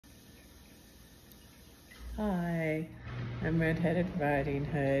Hi, I'm Red-Headed Riding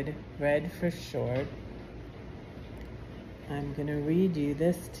Hood, red for short. I'm going to read you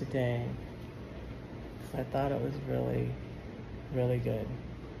this today because I thought it was really, really good.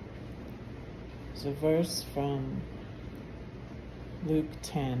 It's a verse from Luke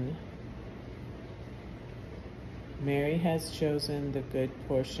 10. Mary has chosen the good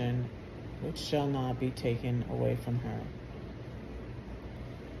portion which shall not be taken away from her.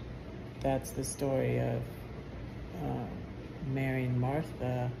 That's the story of Mary and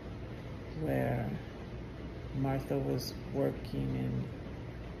Martha, where Martha was working and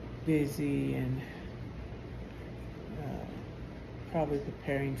busy and probably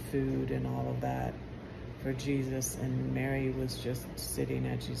preparing food and all of that for Jesus, and Mary was just sitting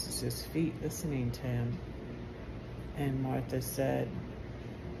at Jesus's feet listening to him. And Martha said,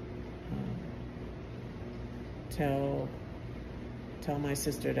 tell my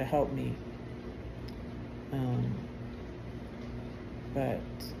sister to help me. But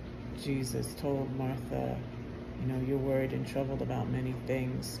Jesus told Martha, you're worried and troubled about many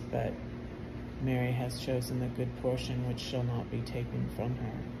things, but Mary has chosen the good portion which shall not be taken from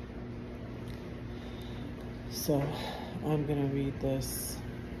her. So I'm going to read this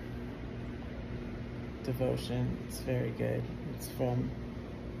devotion. It's very good. It's from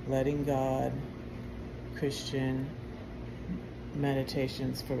Letting God, Christian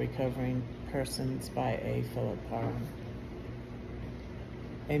Meditations for Recovering Persons by A. Philip Parham.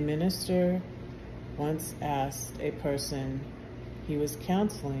 A minister once asked a person he was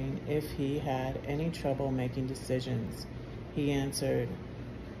counseling if he had any trouble making decisions. He answered,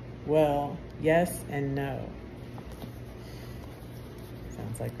 "Well, yes and no."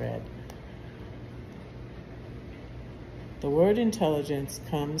 Sounds like red. The word intelligence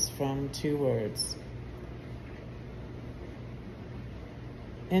comes from two words.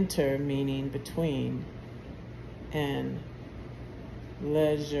 Inter, meaning between, and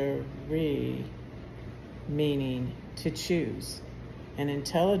legere, meaning to choose. An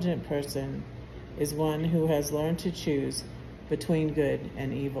intelligent person is one who has learned to choose between good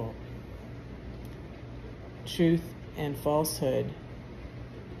and evil, truth and falsehood,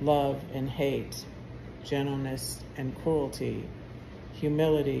 love and hate, gentleness and cruelty,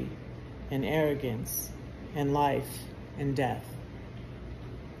 humility and arrogance, and life and death.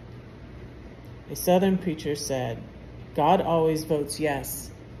 A Southern preacher said, "God always votes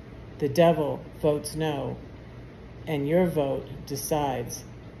yes, the devil votes no, and your vote decides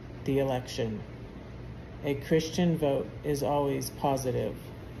the election. A Christian vote is always positive."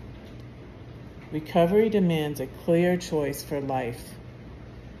 Recovery demands a clear choice for life.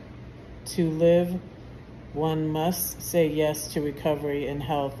 To live, one must say yes to recovery and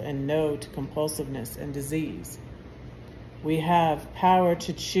health and no to compulsiveness and disease. We have power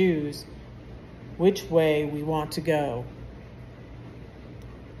to choose which way we want to go.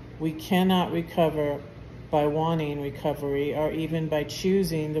 We cannot recover by wanting recovery or even by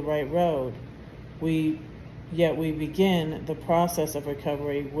choosing the right road. Yet we begin the process of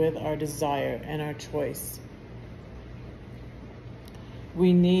recovery with our desire and our choice.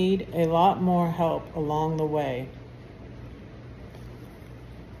 We need a lot more help along the way.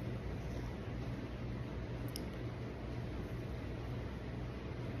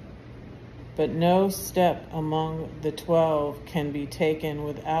 But no step among the 12 can be taken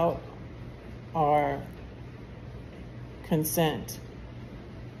without our consent.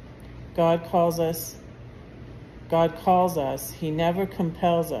 God calls us. He never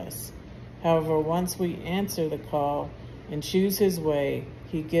compels us. However, once we answer the call and choose his way,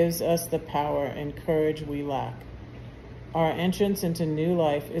 he gives us the power and courage we lack. Our entrance into new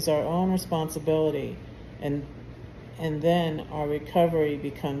life is our own responsibility, and then our recovery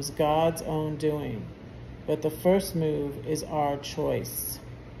becomes God's own doing. But the first move is our choice.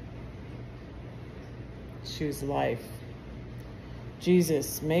 Choose life.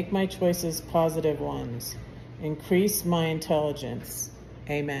 Jesus, make my choices positive ones. Increase my intelligence.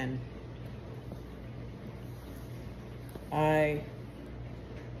 Amen. I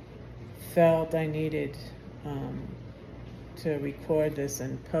felt I needed to record this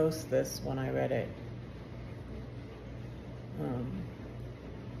and post this when I read it.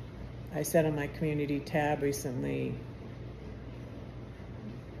 I said on my community tab recently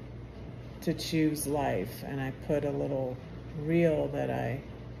to choose life, and I put a little reel that I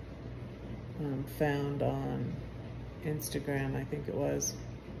found on Instagram, I think it was.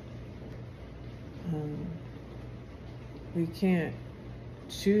 We can't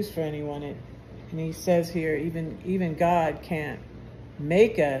choose for anyone. And he says here, even God can't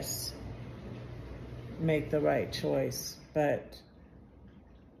make us make the right choice, but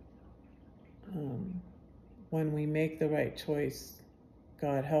when we make the right choice,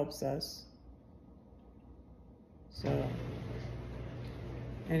 God helps us. So,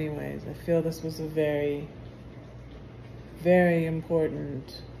 anyways, I feel this was a very, very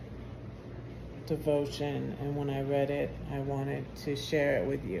important devotion, and when I read it, I wanted to share it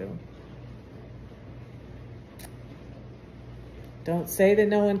with you. Don't say that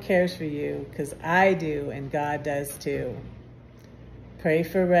no one cares for you, because I do, and God does too. Pray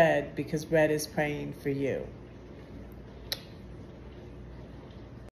for Red, because Red is praying for you.